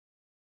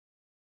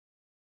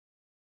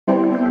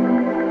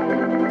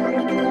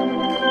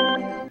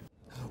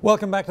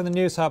Welcome back to the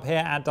News Hub here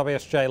at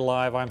WSJ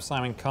Live. I'm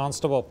Simon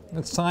Constable.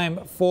 It's time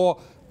for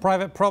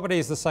Private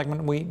Properties, the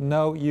segment we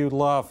know you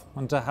love.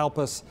 And to help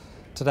us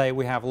today,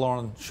 we have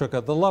Lauren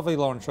Schuker, the lovely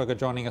Lauren Schuker,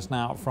 joining us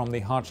now from the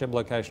hardship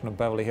location of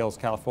Beverly Hills,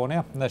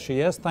 California. And there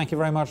she is. Thank you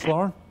very much,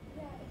 Lauren.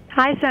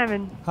 Hi,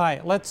 Simon. Hi.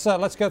 Let's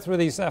go through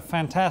these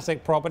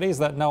fantastic properties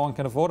that no one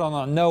can afford.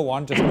 Oh, no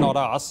one, just not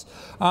us.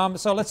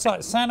 So let's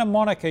start. Santa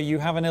Monica, you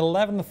have an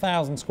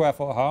 11,000 square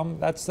foot home.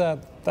 That's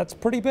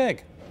pretty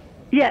big.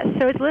 Yes,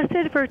 so it's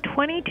listed for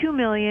 $22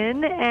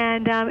 million,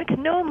 and it's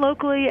known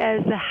locally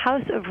as the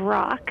House of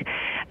Rock.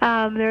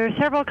 There are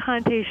several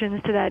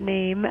connotations to that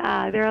name.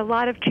 There are a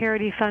lot of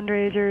charity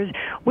fundraisers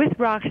with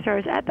rock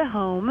stars at the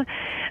home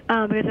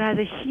because it has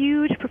a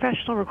huge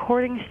professional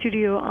recording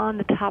studio on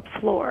the top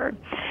floor.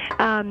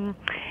 So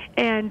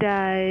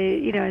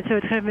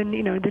it's kind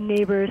of the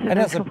neighbors. And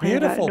it's a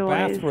beautiful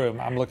bathroom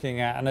I'm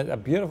looking at, and it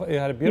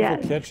had a beautiful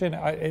kitchen.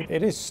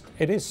 It is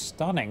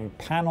stunning.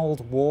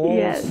 Paneled walls,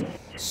 yes.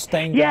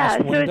 Stained glass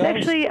windows. So it's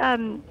actually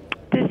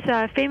this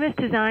famous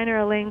designer,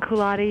 Elaine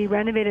Kulati,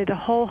 renovated the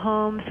whole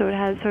home, so it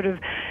has sort of,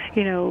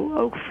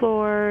 oak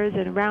floors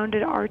and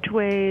rounded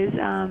archways,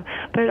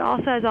 but it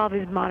also has all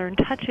these modern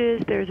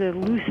touches. There's a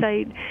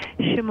lucite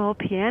Schimmel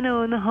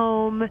piano in the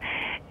home,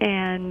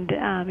 and,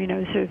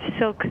 sort of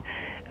silk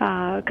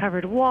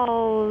covered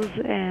walls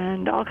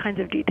and all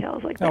kinds of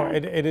details like that. No,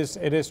 it is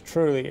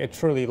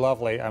truly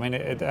lovely. I mean,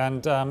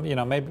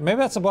 maybe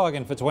that's a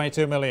bargain for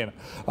 $22 million.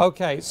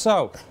 Okay,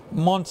 so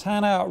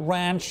Montana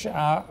Ranch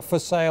for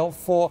sale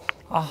for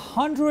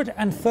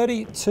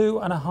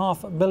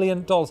 $132.5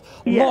 million.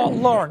 Yes.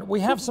 Lauren,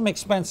 we have some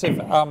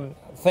expensive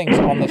things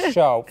on the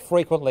show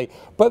frequently,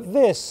 but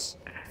this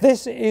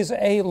is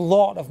a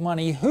lot of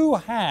money. Who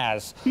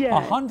has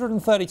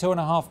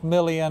 $132.5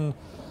 million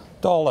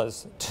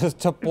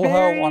to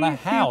blow on a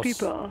house? Very few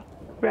people.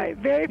 Right,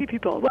 very few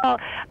people. Well,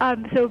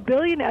 so a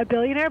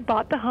billionaire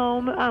bought the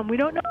home. We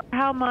don't know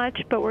how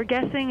much, but we're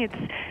guessing it's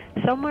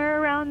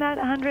somewhere around that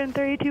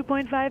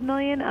 $132.5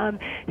 million.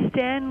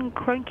 Stan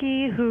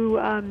Kroenke, who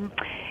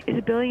is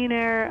a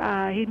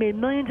billionaire, he made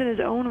millions in his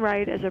own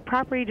right as a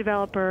property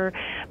developer,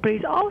 but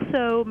he's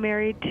also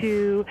married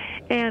to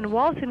Ann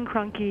Walton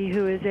Kroenke,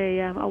 who is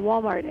a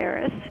Walmart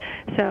heiress.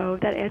 So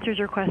that answers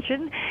your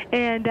question.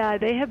 And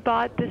they have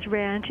bought this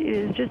ranch.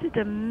 It's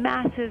a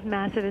massive,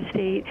 massive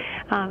estate,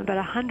 about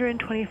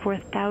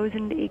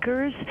 124,000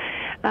 acres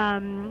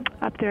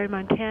up there in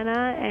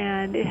Montana,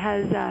 and it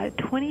has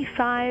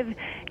 25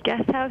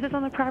 guest houses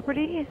on the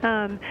property.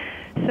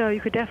 So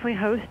you could definitely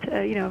host,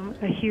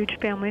 a huge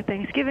family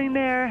Thanksgiving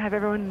there. Have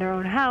everyone in their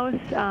own house.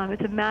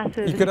 It's a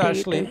massive. You could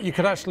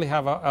actually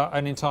have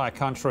an entire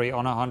country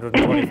on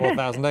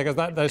 124,000 acres.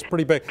 That's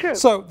pretty big. True.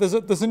 So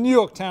there's a New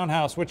York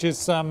townhouse, which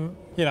is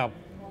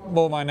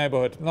more my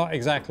neighborhood. Not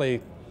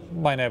exactly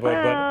my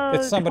neighborhood, but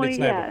it's somebody's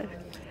neighborhood.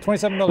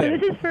 27 million. So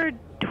this is for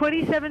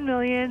 $27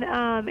 million.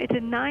 It's a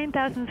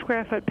 9,000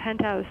 square foot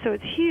penthouse, so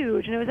it's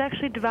huge, and it was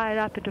actually divided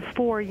up into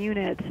 4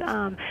 units.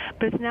 But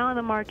it's now on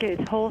the market.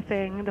 It's the whole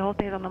thing is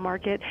on the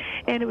market,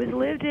 and it was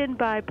lived in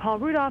by Paul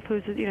Rudolph,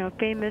 who's a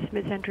famous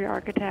mid-century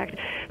architect.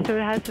 So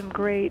it has some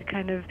great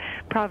kind of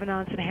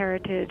provenance and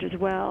heritage as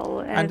well,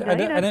 and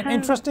an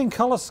interesting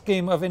color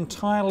scheme of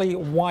entirely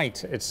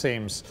white, it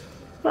seems.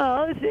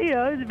 Well,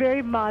 it's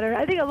very modern.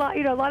 I think a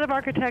lot of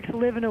architects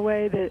live in a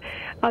way that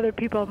other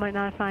people might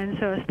not find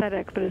so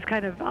aesthetic, but it's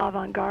kind of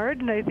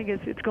avant-garde, and I think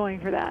it's going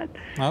for that.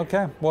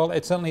 Okay, well,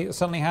 it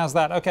certainly has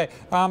that. Okay,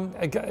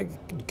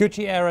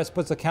 Gucci heiress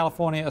puts a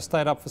California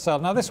estate up for sale.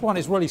 Now, this one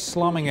is really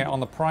slumming it on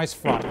the price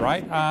front,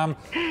 right? Well,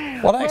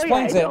 that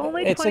explains it.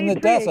 It's in the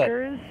desert.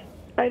 Acres.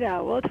 I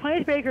know. Well,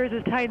 23 acres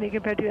is tiny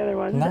compared to the other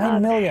ones.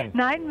 $9 million.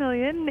 $9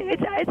 million.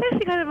 It's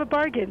actually kind of a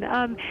bargain.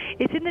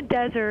 It's in the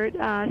desert,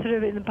 sort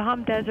of in the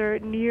Palm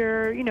Desert,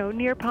 near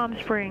Palm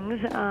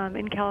Springs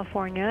in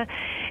California,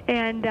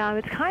 and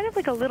it's kind of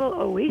like a little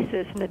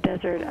oasis in the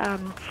desert.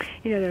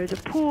 There's a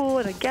pool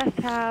and a guest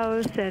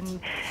house, and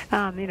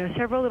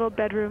several little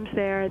bedrooms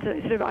there.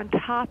 It's sort of on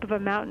top of a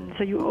mountain,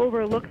 so you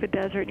overlook the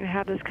desert, and you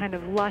have this kind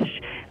of lush,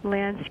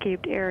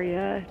 landscaped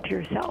area to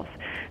yourself.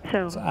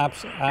 So it's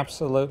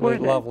absolutely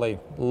lovely,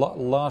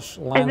 lush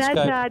landscape.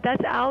 And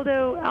that's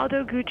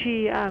Aldo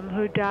Gucci,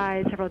 who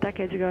died several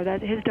decades ago.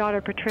 His daughter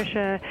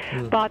Patricia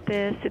bought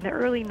this in the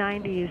early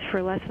 '90s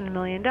for less than $1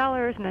 million,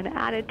 and then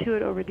added to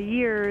it over the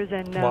years.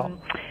 And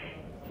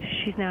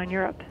she's now in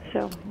Europe,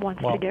 so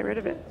wants to get rid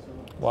of it.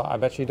 Well, I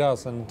bet she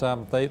does, and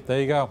there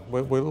you go.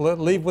 We'll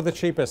leave with the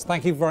cheapest.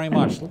 Thank you very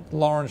much,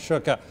 Lauren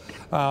Schuker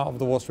of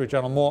the Wall Street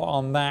Journal. More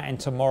on that in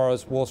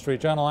tomorrow's Wall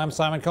Street Journal. I'm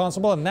Simon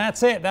Constable, and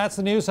that's it. That's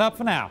the News Hub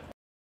for now.